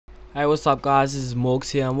Hey, what's up guys, this is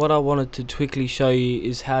Morgs here, and what I wanted to quickly show you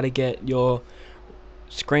is how to get your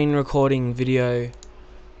screen recording video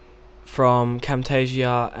from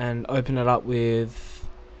Camtasia and open it up with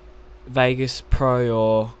Vegas Pro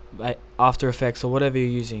or After Effects or whatever you're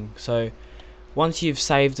using. So once you've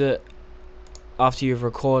saved it after you've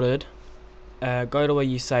recorded, go to where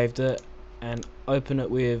you saved it and open it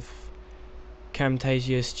with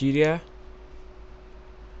Camtasia Studio,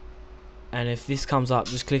 and if this comes up,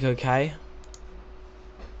 just click OK.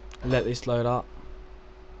 Let this load up,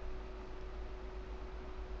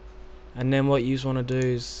 and then what you want to do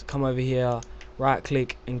is come over here, right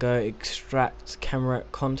click and go extract camera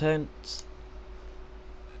contents,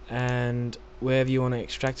 and wherever you want to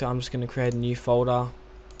extract it, I'm just going to create a new folder,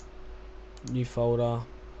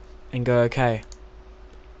 and go OK.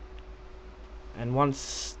 And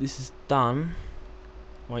once this is done,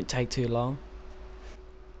 won't take too long.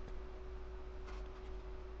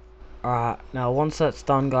 Alright, now once that's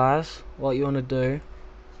done guys, what you want to do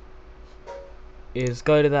is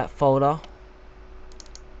go to that folder,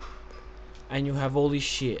 and you'll have all this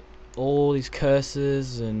shit, all these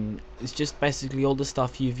cursors, and it's just basically all the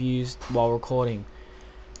stuff you've used while recording.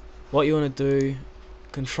 What you want to do,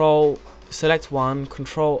 select one,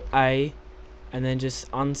 Control A, and then just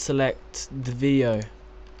unselect the video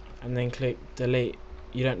and then click delete.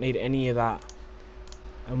 You don't need any of that,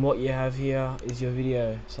 and what you have here is your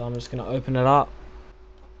video. So I'm just going to open it up.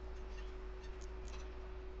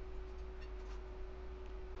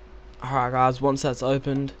 Alright guys, once that's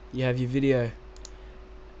opened, you have your video.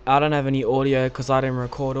 I don't have any audio because I didn't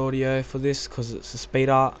record audio for this because it's a speed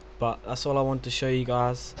art, but that's all I want to show you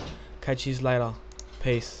guys. Catch you later.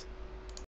 Peace.